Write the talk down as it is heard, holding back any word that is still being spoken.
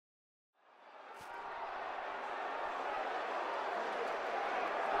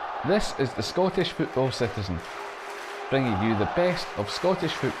This is the Scottish Football Citizen, bringing you the best of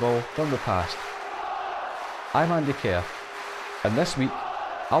Scottish football from the past. I'm Andy Kerr, and this week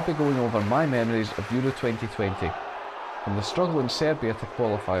I'll be going over my memories of Euro 2020, from the struggle in Serbia to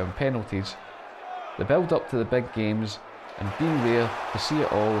qualify on penalties, the build up to the big games, and being there to see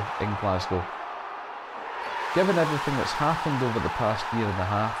it all in Glasgow. Given everything that's happened over the past year and a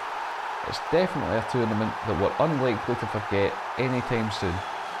half, it's definitely a tournament that we're unlikely to forget anytime soon.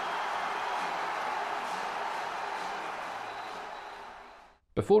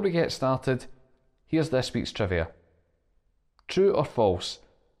 Before we get started, here's this week's trivia. True or false?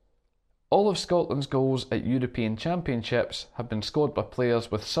 All of Scotland's goals at European Championships have been scored by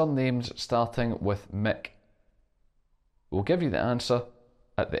players with surnames starting with Mick. We'll give you the answer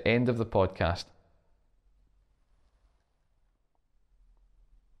at the end of the podcast.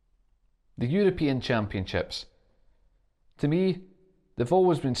 The European Championships. To me, they've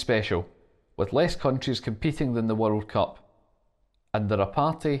always been special, with less countries competing than the World Cup, and they're a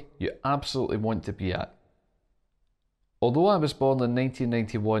party you absolutely want to be at. Although I was born in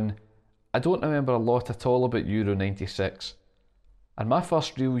 1991, I don't remember a lot at all about Euro 96, and my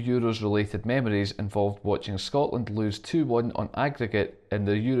first real Euros related memories involved watching Scotland lose 2-1 on aggregate in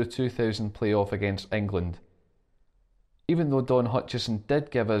the Euro 2000 playoff against England, even though Don Hutchison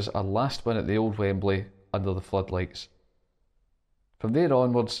did give us a last win at the old Wembley under the floodlights. From there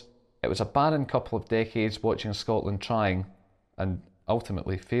onwards, it was a barren couple of decades watching Scotland trying, and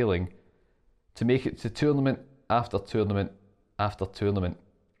ultimately failing, to make it to tournament after tournament after tournament.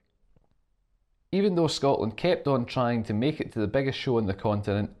 Even though Scotland kept on trying to make it to the biggest show on the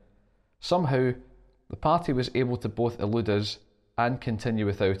continent, somehow the party was able to both elude us and continue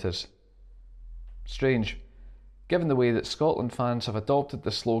without us. Strange, given the way that Scotland fans have adopted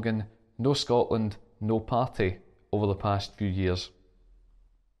the slogan "No Scotland, no party" over the past few years.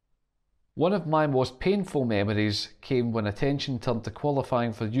 One of my most painful memories came when attention turned to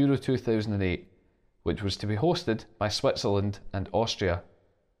qualifying for Euro 2008, which was to be hosted by Switzerland and Austria.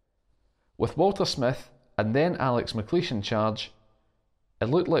 With Walter Smith and then Alex McLeish in charge, it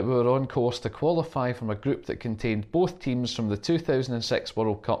looked like we were on course to qualify from a group that contained both teams from the 2006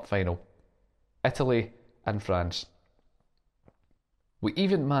 World Cup final, Italy and France. We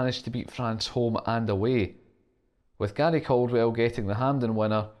even managed to beat France home and away, with Gary Caldwell getting the Hampden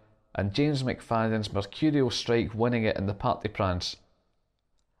winner and James McFadden's mercurial strike winning it in the Parc des Princes,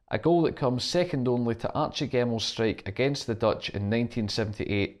 a goal that comes second only to Archie Gemmell's strike against the Dutch in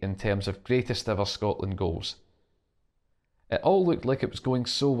 1978 in terms of greatest ever Scotland goals. It all looked like it was going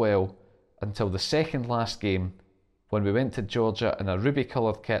so well until the second last game, when we went to Georgia in a ruby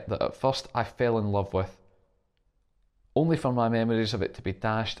coloured kit that at first I fell in love with, only for my memories of it to be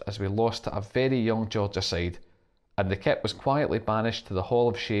dashed as we lost to a very young Georgia side, and the kit was quietly banished to the Hall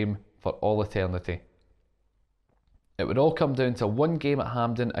of Shame for all eternity. It would all come down to one game at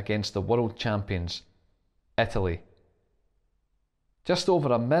Hampden against the world champions, Italy. Just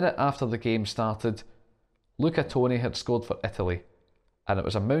over a minute after the game started, Luca Toni had scored for Italy, and it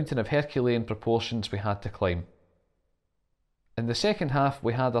was a mountain of Herculean proportions we had to climb. In the second half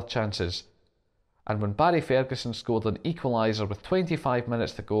we had our chances, and when Barry Ferguson scored an equaliser with 25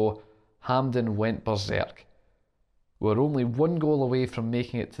 minutes to go, Hampden went berserk. We were only one goal away from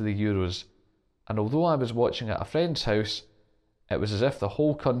making it to the Euros, and although I was watching at a friend's house, it was as if the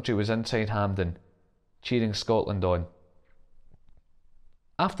whole country was inside Hampden, cheering Scotland on.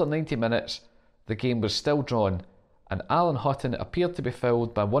 After 90 minutes, the game was still drawn, and Alan Hutton appeared to be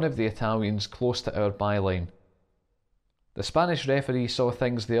fouled by one of the Italians close to our byline. The Spanish referee saw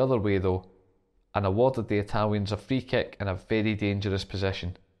things the other way though, and awarded the Italians a free kick in a very dangerous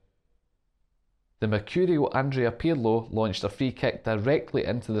position. The mercurial Andrea Pirlo launched a free kick directly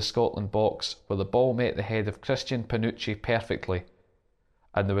into the Scotland box where the ball met the head of Christian Panucci perfectly,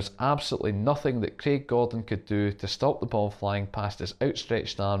 and there was absolutely nothing that Craig Gordon could do to stop the ball flying past his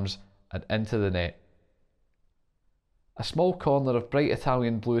outstretched arms and into the net. A small corner of bright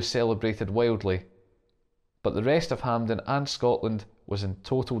Italian blue celebrated wildly, but the rest of Hampden and Scotland was in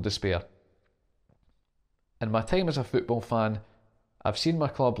total despair. In my time as a football fan, I've seen my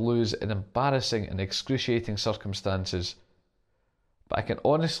club lose in embarrassing and excruciating circumstances, but I can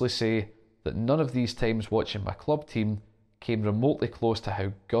honestly say that none of these times watching my club team came remotely close to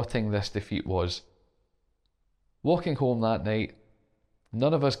how gutting this defeat was. Walking home that night,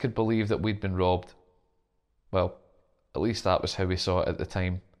 none of us could believe that we'd been robbed. Well, at least that was how we saw it at the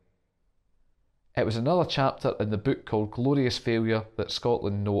time. It was another chapter in the book called Glorious Failure that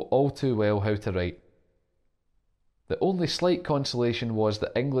Scotland know all too well how to write. The only slight consolation was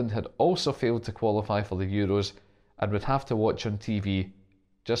that England had also failed to qualify for the Euros and would have to watch on TV,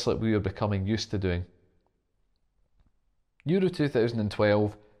 just like we were becoming used to doing. Euro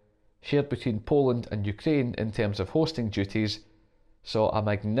 2012, shared between Poland and Ukraine in terms of hosting duties, saw a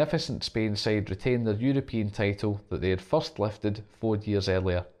magnificent Spain side retain their European title that they had first lifted 4 years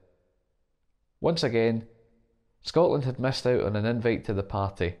earlier. Once again, Scotland had missed out on an invite to the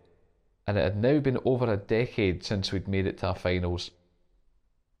party, and it had now been over a decade since we'd made it to our finals.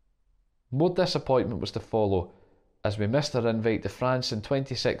 More disappointment was to follow, as we missed our invite to France in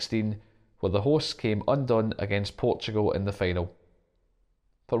 2016, where the hosts came undone against Portugal in the final.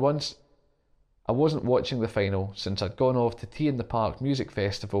 For once, I wasn't watching the final since I'd gone off to Tea in the Park Music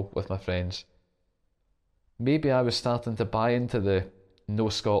Festival with my friends. Maybe I was starting to buy into the no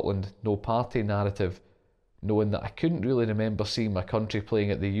Scotland, no party narrative, knowing that I couldn't really remember seeing my country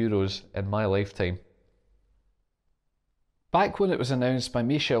playing at the Euros in my lifetime. Back when it was announced by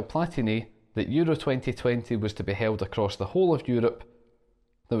Michel Platini that Euro 2020 was to be held across the whole of Europe,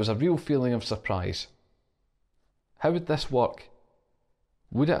 there was a real feeling of surprise. How would this work?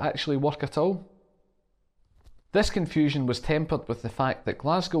 Would it actually work at all? This confusion was tempered with the fact that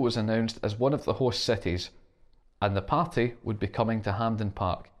Glasgow was announced as one of the host cities, and the party would be coming to Hampden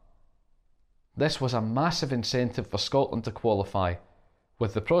Park. This was a massive incentive for Scotland to qualify,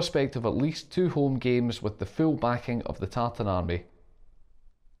 with the prospect of at least 2 home games with the full backing of the Tartan Army.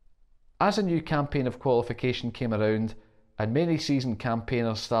 As a new campaign of qualification came around, and many seasoned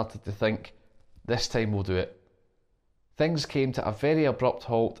campaigners started to think, this time we'll do it, things came to a very abrupt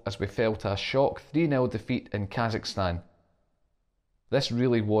halt as we fell to a shock 3-0 defeat in Kazakhstan. This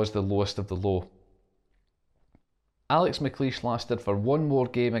really was the lowest of the low. Alex McLeish lasted for one more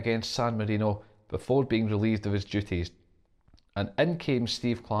game against San Marino before being relieved of his duties, and in came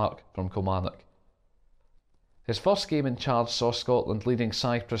Steve Clarke from Kilmarnock. His first game in charge saw Scotland leading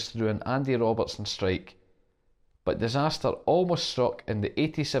Cyprus through an Andy Robertson strike, but disaster almost struck in the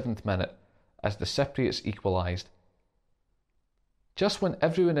 87th minute as the Cypriots equalised. Just when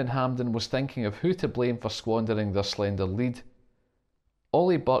everyone in Hampden was thinking of who to blame for squandering their slender lead,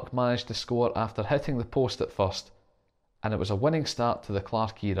 Ollie Burke managed to score after hitting the post at first, and it was a winning start to the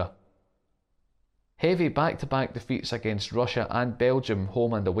Clarke era. Heavy back-to-back defeats against Russia and Belgium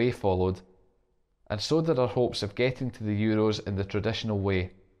home and away followed, and so did our hopes of getting to the Euros in the traditional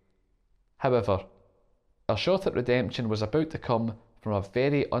way. However, our shot at redemption was about to come from a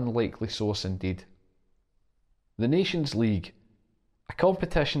very unlikely source indeed. The Nations League, a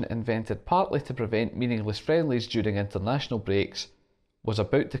competition invented partly to prevent meaningless friendlies during international breaks, was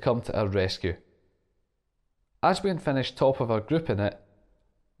about to come to our rescue. As we had finished top of our group in it,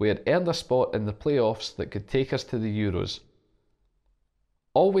 we had earned a spot in the playoffs that could take us to the Euros.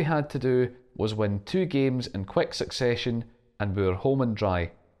 All we had to do was win 2 games in quick succession and we were home and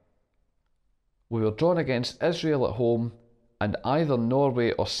dry. We were drawn against Israel at home and either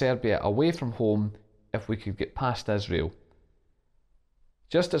Norway or Serbia away from home if we could get past Israel.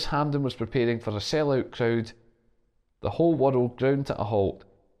 Just as Hampden was preparing for a sellout crowd, the whole world ground to a halt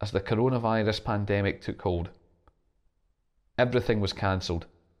as the coronavirus pandemic took hold. Everything was cancelled.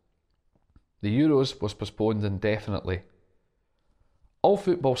 The Euros was postponed indefinitely. All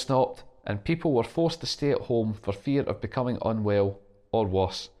football stopped and people were forced to stay at home for fear of becoming unwell or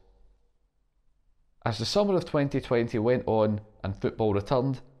worse. As the summer of 2020 went on and football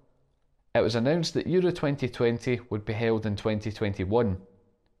returned, it was announced that Euro 2020 would be held in 2021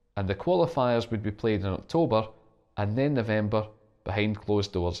 and the qualifiers would be played in October and then November behind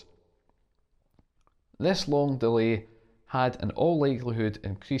closed doors. This long delay had in all likelihood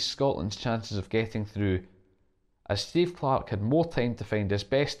increased Scotland's chances of getting through, as Steve Clarke had more time to find his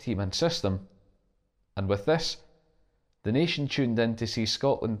best team and system, and with this, the nation tuned in to see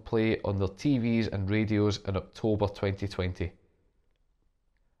Scotland play on their TVs and radios in October 2020.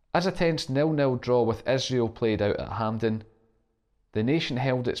 As a tense 0-0 draw with Israel played out at Hampden, the nation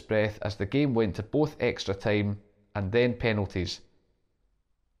held its breath as the game went to both extra time and then penalties.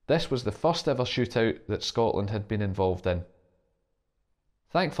 This was the first ever shootout that Scotland had been involved in.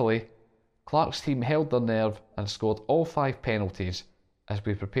 Thankfully, Clarke's team held their nerve and scored all 5 penalties as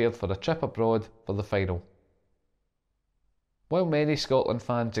we prepared for a trip abroad for the final. While many Scotland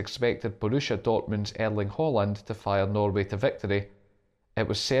fans expected Borussia Dortmund's Erling Haaland to fire Norway to victory, it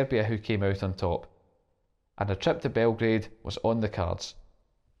was Serbia who came out on top, and a trip to Belgrade was on the cards.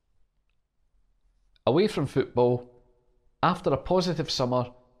 Away from football, after a positive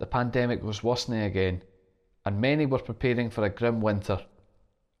summer, the pandemic was worsening again, and many were preparing for a grim winter.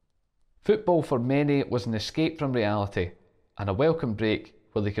 Football for many was an escape from reality, and a welcome break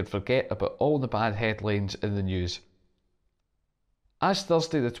where they could forget about all the bad headlines in the news. As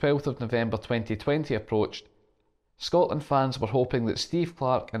Thursday the 12th of November 2020 approached, Scotland fans were hoping that Steve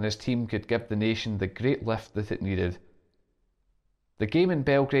Clarke and his team could give the nation the great lift that it needed. The game in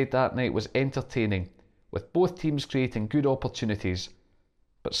Belgrade that night was entertaining, with both teams creating good opportunities,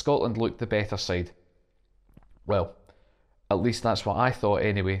 but Scotland looked the better side. Well, at least that's what I thought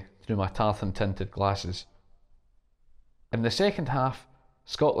anyway, through my tartan-tinted glasses. In the second half,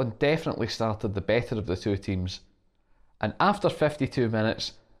 Scotland definitely started the better of the two teams, and after 52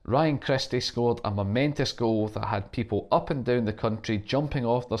 minutes, Ryan Christie scored a momentous goal that had people up and down the country jumping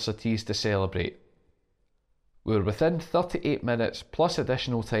off their settees to celebrate. We were within 38 minutes plus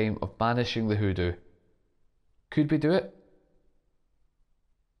additional time of banishing the hoodoo. Could we do it?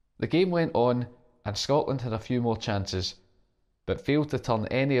 The game went on and Scotland had a few more chances, but failed to turn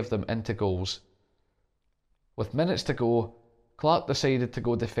any of them into goals. With minutes to go, Clarke decided to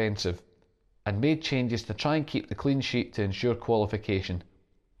go defensive and made changes to try and keep the clean sheet to ensure qualification.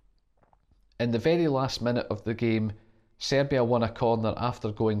 In the very last minute of the game, Serbia won a corner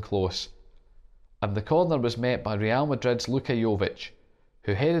after going close, and the corner was met by Real Madrid's Luka Jovic,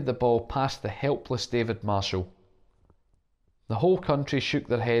 who headed the ball past the helpless David Marshall. The whole country shook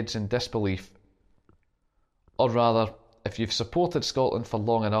their heads in disbelief. Or rather, if you've supported Scotland for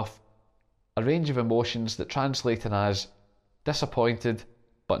long enough, a range of emotions that translated as disappointed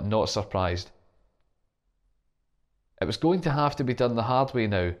but not surprised. It was going to have to be done the hard way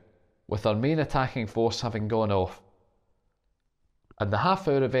now, with our main attacking force having gone off. And the half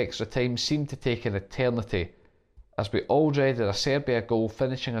hour of extra time seemed to take an eternity, as we all dreaded a Serbia goal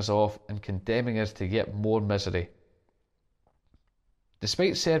finishing us off and condemning us to yet more misery.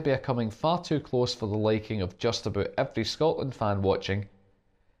 Despite Serbia coming far too close for the liking of just about every Scotland fan watching,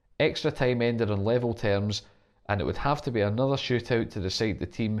 extra time ended on level terms, and it would have to be another shootout to decide the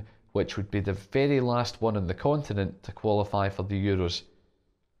team which would be the very last one on the continent to qualify for the Euros.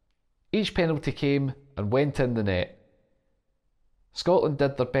 Each penalty came and went in the net. Scotland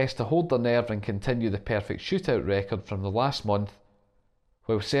did their best to hold their nerve and continue the perfect shootout record from the last month,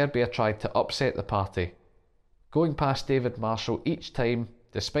 while Serbia tried to upset the party, going past David Marshall each time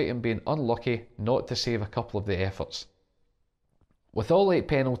despite him being unlucky not to save a couple of the efforts. With all 8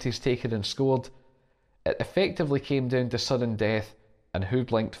 penalties taken and scored, it effectively came down to sudden death and who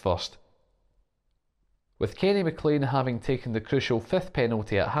blinked first. With Kenny McLean having taken the crucial 5th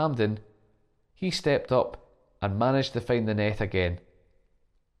penalty at Hampden, he stepped up and managed to find the net again.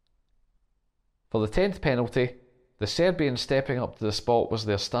 For the 10th penalty, the Serbian stepping up to the spot was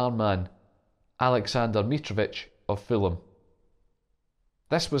their star man, Aleksandar Mitrovic of Fulham.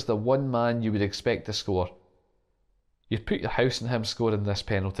 This was the one man you would expect to score. You'd put your house on him scoring this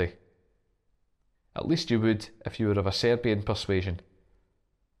penalty. At least you would if you were of a Serbian persuasion.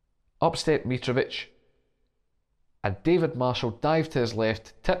 Up stepped Mitrovic, and David Marshall dived to his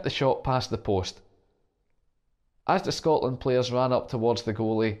left, tipped the shot past the post. As the Scotland players ran up towards the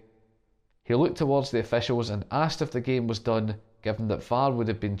goalie, he looked towards the officials and asked if the game was done, given that VAR would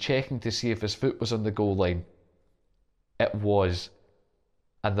have been checking to see if his foot was on the goal line. It was,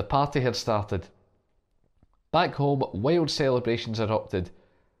 and the party had started. Back home, wild celebrations erupted,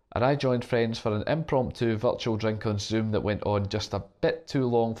 and I joined friends for an impromptu virtual drink on Zoom that went on just a bit too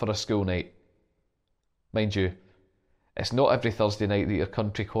long for a school night. Mind you, it's not every Thursday night that your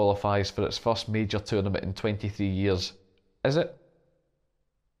country qualifies for its first major tournament in 23 years, is it?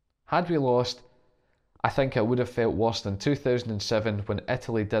 Had we lost, I think I would have felt worse than 2007 when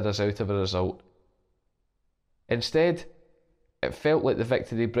Italy did us out of a result. Instead, it felt like the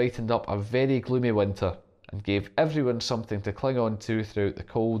victory brightened up a very gloomy winter and gave everyone something to cling on to throughout the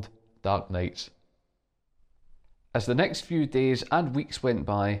cold, dark nights. As the next few days and weeks went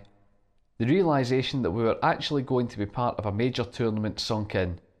by, the realisation that we were actually going to be part of a major tournament sunk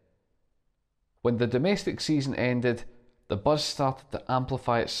in. When the domestic season ended, the buzz started to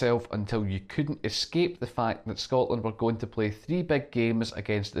amplify itself until you couldn't escape the fact that Scotland were going to play 3 big games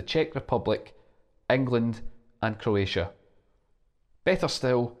against the Czech Republic, England and Croatia. Better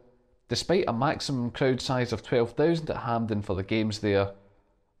still, despite a maximum crowd size of 12,000 at Hampden for the games there,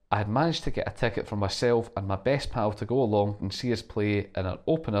 I had managed to get a ticket for myself and my best pal to go along and see us play in our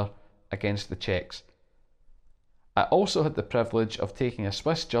opener against the Czechs. I also had the privilege of taking a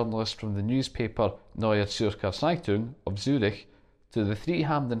Swiss journalist from the newspaper Neue Zürcher Zeitung of Zurich to the 3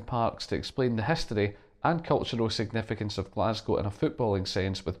 Hampden parks to explain the history and cultural significance of Glasgow in a footballing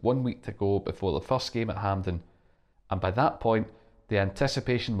sense, with 1 week to go before the first game at Hampden, and by that point the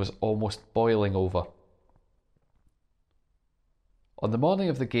anticipation was almost boiling over. On the morning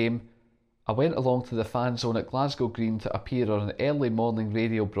of the game, I went along to the fan zone at Glasgow Green to appear on an early morning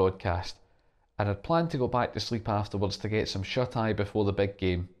radio broadcast, and had planned to go back to sleep afterwards to get some shut-eye before the big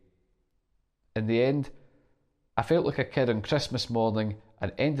game. In the end, I felt like a kid on Christmas morning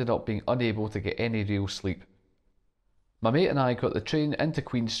and ended up being unable to get any real sleep. My mate and I got the train into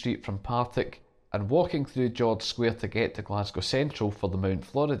Queen Street from Partick, and walking through George Square to get to Glasgow Central for the Mount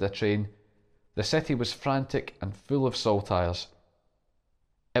Florida train, the city was frantic and full of saltires.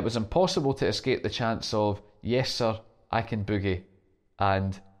 It was impossible to escape the chants of "Yes sir, I can boogie"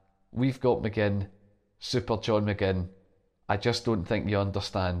 and "We've got McGinn, Super John McGinn, I just don't think you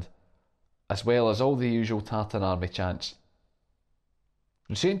understand," as well as all the usual Tartan Army chants.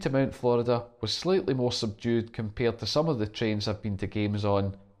 The train to Mount Florida was slightly more subdued compared to some of the trains I've been to games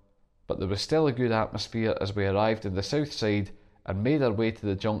on, but there was still a good atmosphere as we arrived in the south side and made our way to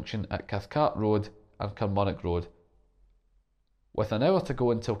the junction at Cathcart Road and Kilmarnock Road. With an hour to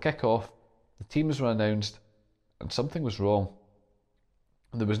go until kick-off, the teams were announced, and something was wrong.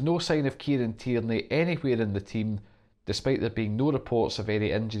 There was no sign of Kieran Tierney anywhere in the team, despite there being no reports of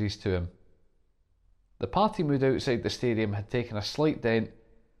any injuries to him. The party mood outside the stadium had taken a slight dent,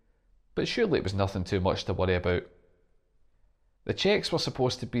 but surely it was nothing too much to worry about. The Czechs were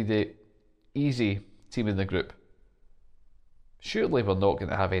supposed to be the easy team in the group. Surely we're not going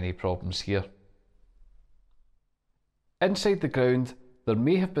to have any problems here. Inside the ground, there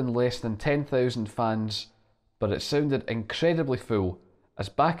may have been less than 10,000 fans, but it sounded incredibly full as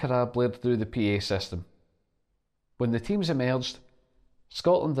Baccarat blared through the PA system. When the teams emerged,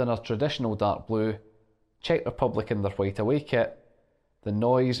 Scotland in our traditional dark blue, Czech Republic in their white away kit, the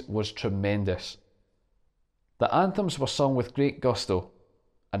noise was tremendous. The anthems were sung with great gusto,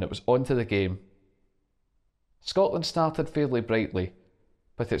 and it was on to the game. Scotland started fairly brightly,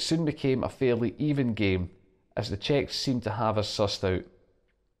 but it soon became a fairly even game, as the Czechs seemed to have us sussed out.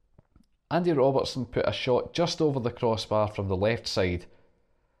 Andy Robertson put a shot just over the crossbar from the left side,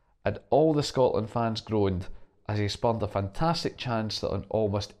 and all the Scotland fans groaned as he spurned a fantastic chance that on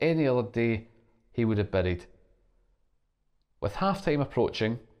almost any other day he would have buried. With half-time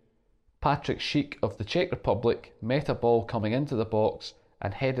approaching, Patrick Schick of the Czech Republic met a ball coming into the box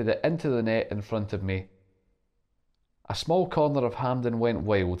and headed it into the net in front of me. A small corner of Hampden went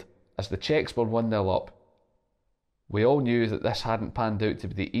wild as the Czechs were 1-0 up. We all knew that this hadn't panned out to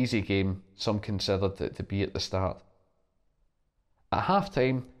be the easy game some considered it to be at the start. At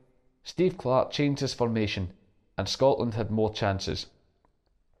half-time, Steve Clarke changed his formation and Scotland had more chances.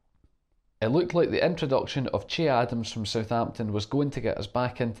 It looked like the introduction of Che Adams from Southampton was going to get us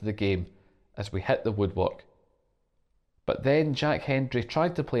back into the game as we hit the woodwork. But then Jack Hendry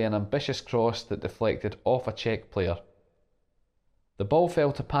tried to play an ambitious cross that deflected off a Czech player. The ball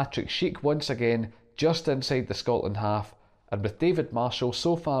fell to Patrick Schick once again just inside the Scotland half, and with David Marshall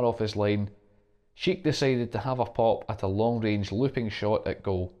so far off his line, Schick decided to have a pop at a long-range looping shot at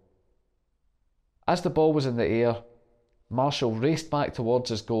goal. As the ball was in the air, Marshall raced back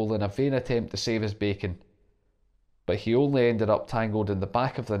towards his goal in a vain attempt to save his bacon, but he only ended up tangled in the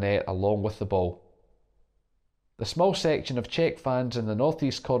back of the net along with the ball. The small section of Czech fans in the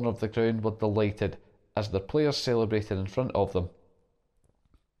northeast corner of the ground were delighted as their players celebrated in front of them.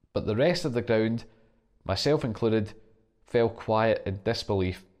 But the rest of the ground, myself included, fell quiet in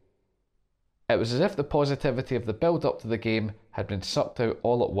disbelief. It was as if the positivity of the build-up to the game had been sucked out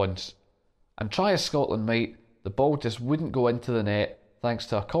all at once, and try as Scotland might, the ball just wouldn't go into the net thanks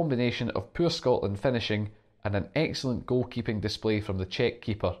to a combination of poor Scotland finishing and an excellent goalkeeping display from the Czech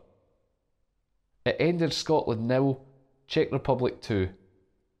keeper. It ended Scotland 0, Czech Republic 2,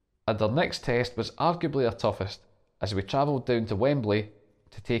 and our next test was arguably our toughest as we travelled down to Wembley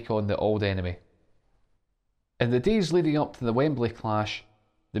to take on the old enemy. In the days leading up to the Wembley clash,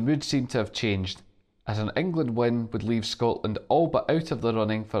 the mood seemed to have changed, as an England win would leave Scotland all but out of the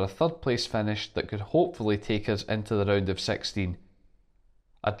running for a third place finish that could hopefully take us into the round of 16.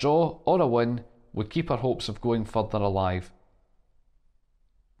 A draw or a win would keep our hopes of going further alive.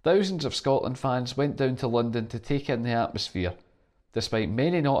 Thousands of Scotland fans went down to London to take in the atmosphere, despite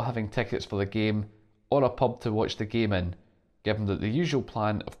many not having tickets for the game or a pub to watch the game in, given that the usual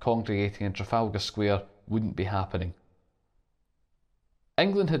plan of congregating in Trafalgar Square wouldn't be happening.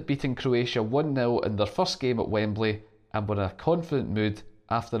 England had beaten Croatia 1-0 in their first game at Wembley and were in a confident mood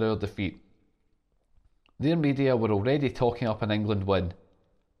after our defeat. Their media were already talking up an England win,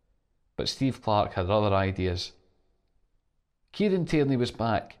 but Steve Clarke had other ideas. Kieran Tierney was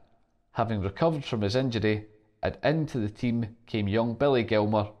back, having recovered from his injury, and into the team came young Billy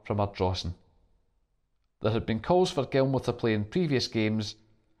Gilmour from Ardrossan. There had been calls for Gilmour to play in previous games,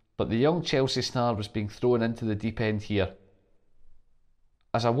 but the young Chelsea star was being thrown into the deep end here.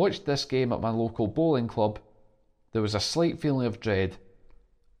 As I watched this game at my local bowling club, there was a slight feeling of dread,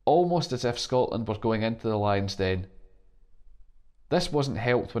 almost as if Scotland were going into the Lions' Den. This wasn't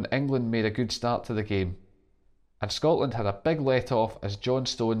helped when England made a good start to the game, and Scotland had a big let-off as John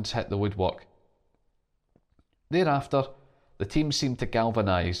Stones hit the woodwork. Thereafter, the team seemed to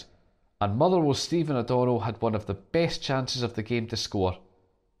galvanise, and Motherwell's Stephen O'Donnell had one of the best chances of the game to score.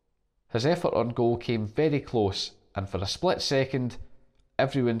 His effort on goal came very close, and for a split second,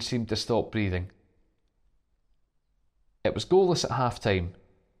 everyone seemed to stop breathing. It was goalless at half-time,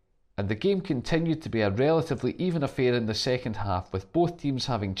 and the game continued to be a relatively even affair in the second half, with both teams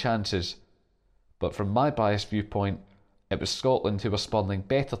having chances. But from my biased viewpoint, it was Scotland who were spurning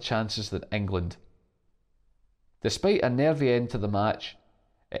better chances than England. Despite a nervy end to the match,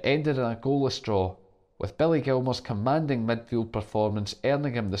 it ended in a goalless draw, with Billy Gilmour's commanding midfield performance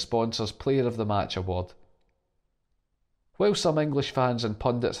earning him the Sponsors Player of the Match award. While some English fans and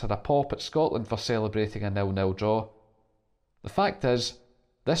pundits had a pop at Scotland for celebrating a 0-0 draw, the fact is,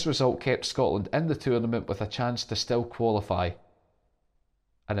 this result kept Scotland in the tournament with a chance to still qualify,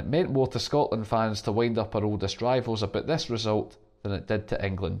 and it meant more to Scotland fans to wind up our oldest rivals about this result than it did to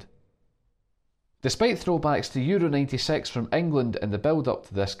England. Despite throwbacks to Euro 96 from England in the build-up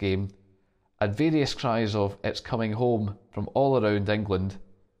to this game, and various cries of "it's coming home" from all around England,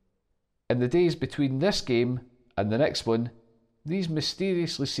 in the days between this game and the next one, these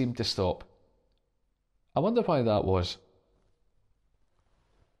mysteriously seemed to stop. I wonder why that was.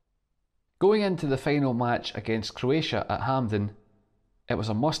 Going into the final match against Croatia at Hampden, it was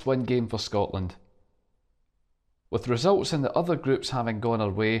a must-win game for Scotland. With results in the other groups having gone our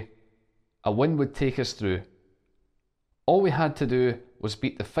way, a win would take us through. All we had to do was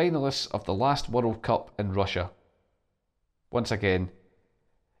beat the finalists of the last World Cup in Russia. Once again,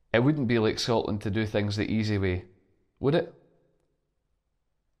 it wouldn't be like Scotland to do things the easy way, would it?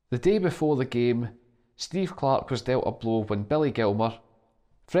 The day before the game, Steve Clarke was dealt a blow when Billy Gilmour,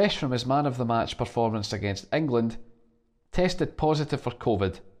 fresh from his man of the match performance against England, tested positive for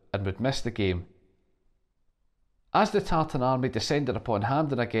COVID and would miss the game. As the Tartan army descended upon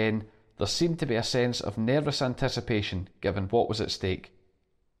Hampden again, there seemed to be a sense of nervous anticipation given what was at stake.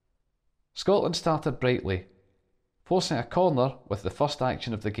 Scotland started brightly, forcing a corner with the first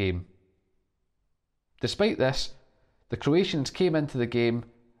action of the game. Despite this, the Croatians came into the game,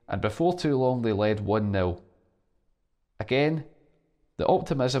 and before too long they led 1-0. Again, the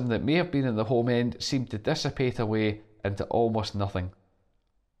optimism that may have been in the home end seemed to dissipate away into almost nothing.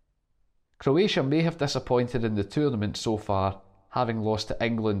 Croatia may have disappointed in the tournament so far, having lost to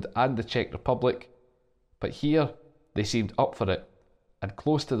England and the Czech Republic, but here they seemed up for it, and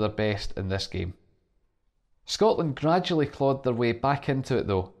close to their best in this game. Scotland gradually clawed their way back into it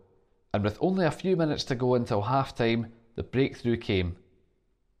though, and with only a few minutes to go until half-time, the breakthrough came.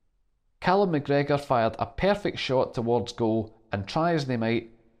 Callum McGregor fired a perfect shot towards goal, and try as they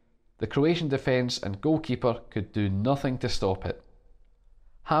might, the Croatian defence and goalkeeper could do nothing to stop it.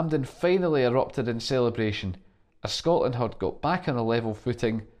 Hampden finally erupted in celebration, as Scotland had got back on a level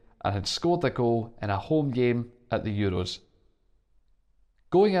footing and had scored a goal in a home game at the Euros.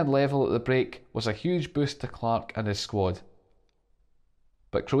 Going in level at the break was a huge boost to Clarke and his squad.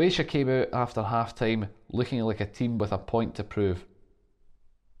 But Croatia came out after half-time looking like a team with a point to prove.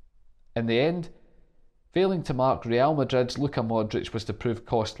 In the end, failing to mark Real Madrid's Luka Modric was to prove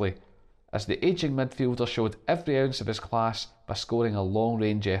costly, as the ageing midfielder showed every ounce of his class by scoring a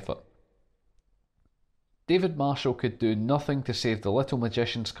long-range effort. David Marshall could do nothing to save the little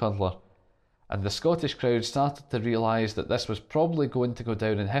magician's curler, and the Scottish crowd started to realise that this was probably going to go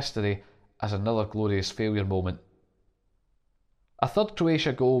down in history as another glorious failure moment. A third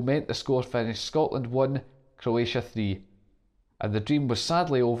Croatia goal meant the score finished Scotland 1, Croatia 3, and the dream was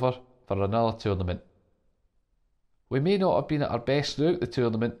sadly over for another tournament. We may not have been at our best throughout the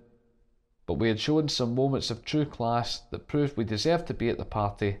tournament, but we had shown some moments of true class that proved we deserved to be at the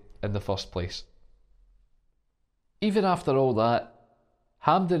party in the first place. Even after all that,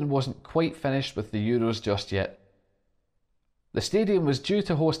 Hampden wasn't quite finished with the Euros just yet. The stadium was due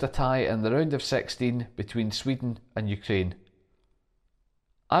to host a tie in the round of 16 between Sweden and Ukraine.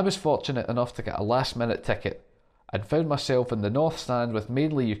 I was fortunate enough to get a last-minute ticket and found myself in the North Stand with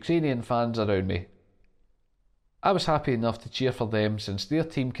mainly Ukrainian fans around me. I was happy enough to cheer for them since their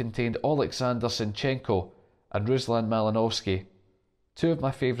team contained Alexander Zinchenko and Ruslan Malinovsky, two of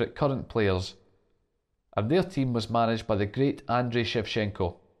my favourite current players, and their team was managed by the great Andrei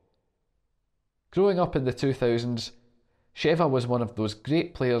Shevchenko. Growing up in the 2000s, Sheva was one of those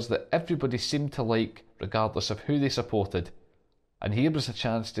great players that everybody seemed to like regardless of who they supported, and here was a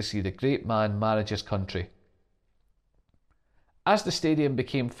chance to see the great man manage his country. As the stadium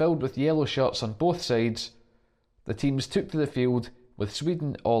became filled with yellow shirts on both sides, the teams took to the field with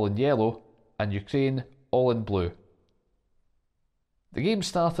Sweden all in yellow and Ukraine all in blue. The game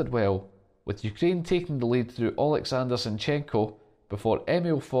started well, with Ukraine taking the lead through Alexander Zinchenko before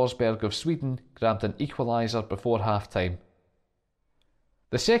Emil Forsberg of Sweden grabbed an equaliser before half-time.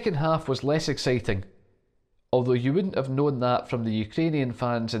 The second half was less exciting, although you wouldn't have known that from the Ukrainian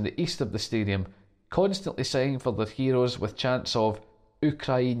fans in the east of the stadium constantly singing for their heroes with chants of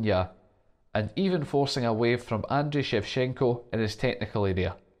Ukraina, and even forcing a wave from Andriy Shevchenko in his technical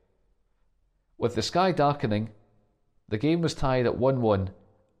area. With the sky darkening, the game was tied at 1-1,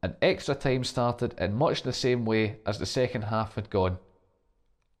 and extra time started in much the same way as the second half had gone.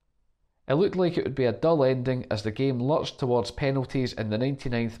 It looked like it would be a dull ending as the game lurched towards penalties in the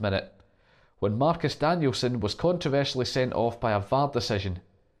 99th minute, when Marcus Danielsson was controversially sent off by a VAR decision,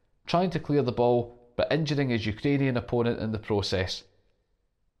 trying to clear the ball but injuring his Ukrainian opponent in the process.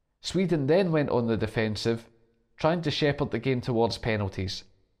 Sweden then went on the defensive, trying to shepherd the game towards penalties.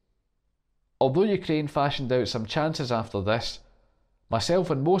 Although Ukraine fashioned out some chances after this,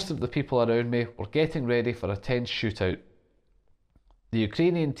 myself and most of the people around me were getting ready for a tense shootout. The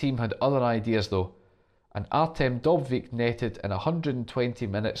Ukrainian team had other ideas though, and Artem Dovvik netted in 120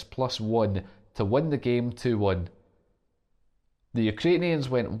 minutes plus 1 to win the game 2-1. The Ukrainians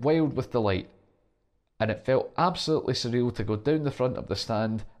went wild with delight, and it felt absolutely surreal to go down the front of the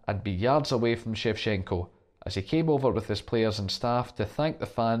stand and be yards away from Shevchenko as he came over with his players and staff to thank the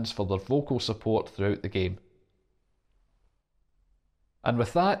fans for their vocal support throughout the game. And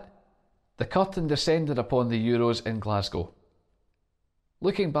with that, the curtain descended upon the Euros in Glasgow.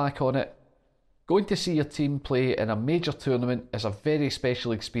 Looking back on it, going to see your team play in a major tournament is a very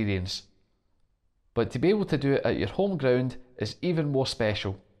special experience. But to be able to do it at your home ground is even more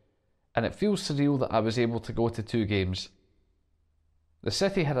special, and it feels surreal that I was able to go to 2 games. The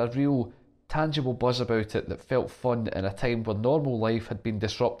city had a real, tangible buzz about it that felt fun in a time when normal life had been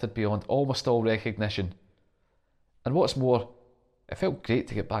disrupted beyond almost all recognition. And what's more, it felt great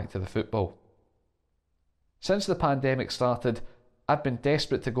to get back to the football. Since the pandemic started, I've been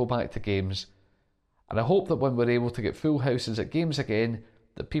desperate to go back to games, and I hope that when we're able to get full houses at games again,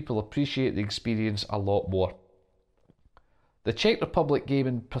 that people appreciate the experience a lot more. The Czech Republic game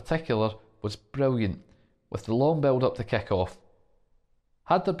in particular was brilliant, with the long build up to kick-off.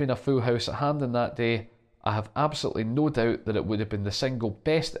 Had there been a full house at Hampden that day, I have absolutely no doubt that it would have been the single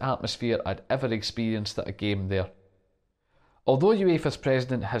best atmosphere I'd ever experienced at a game there. Although UEFA's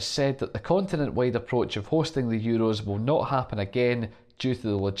president has said that the continent-wide approach of hosting the Euros will not happen again due to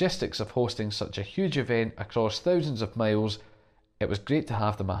the logistics of hosting such a huge event across thousands of miles, it was great to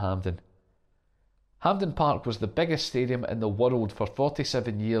have them at Hampden. Hampden Park was the biggest stadium in the world for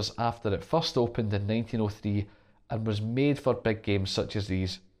 47 years after it first opened in 1903 and was made for big games such as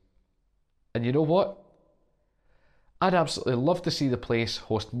these. And you know what? I'd absolutely love to see the place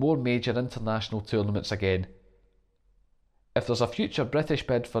host more major international tournaments again. If there's a future British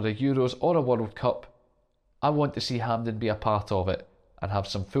bid for a Euros or a World Cup, I want to see Hampden be a part of it and have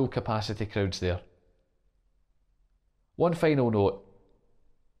some full capacity crowds there. One final note.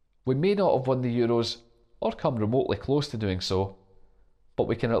 We may not have won the Euros or come remotely close to doing so, but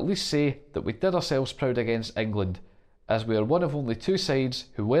we can at least say that we did ourselves proud against England, as we are one of only 2 sides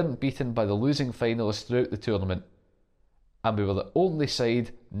who weren't beaten by the losing finalists throughout the tournament, and we were the only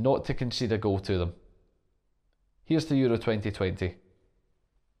side not to concede a goal to them. Here's to Euro 2020.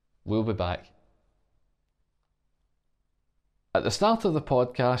 We'll be back. At the start of the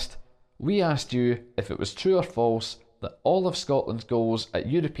podcast, we asked you if it was true or false that all of Scotland's goals at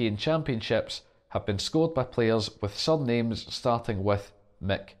European Championships have been scored by players with surnames starting with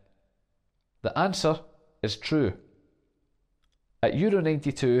Mick. The answer is true. At Euro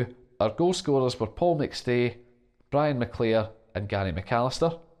 92, our goal scorers were Paul McStay, Brian McClair and Gary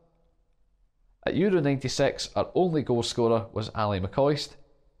McAllister. At Euro 96, our only goal scorer was Ali McCoist.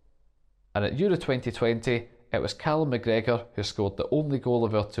 And at Euro 2020, it was Callum McGregor who scored the only goal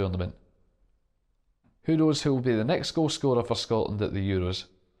of our tournament. Who knows who will be the next goal scorer for Scotland at the Euros?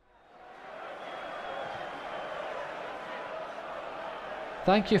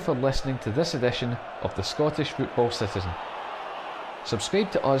 Thank you for listening to this edition of the Scottish Football Citizen. Subscribe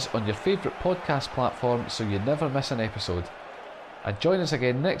to us on your favourite podcast platform so you never miss an episode. And join us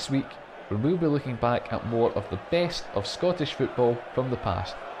again next week when we'll be looking back at more of the best of Scottish football from the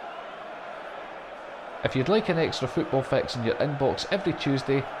past. If you'd like an extra football fix in your inbox every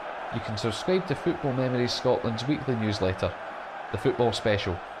Tuesday, you can subscribe to Football Memories Scotland's weekly newsletter, The Football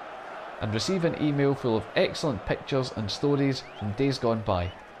Special, and receive an email full of excellent pictures and stories from days gone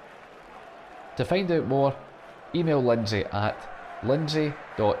by. To find out more, email Lindsay at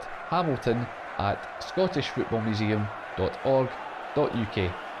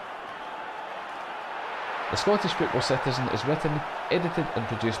lindsay.hamilton@scottishfootballmuseum.org.uk. The Scottish Football Citizen is written, edited and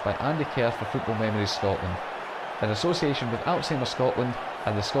produced by Andy Kerr for Football Memories Scotland, in association with Alzheimer's Scotland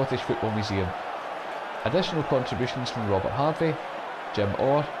and the Scottish Football Museum. Additional contributions from Robert Harvey, Jim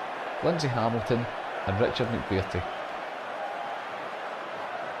Orr, Lindsay Hamilton and Richard McBearty.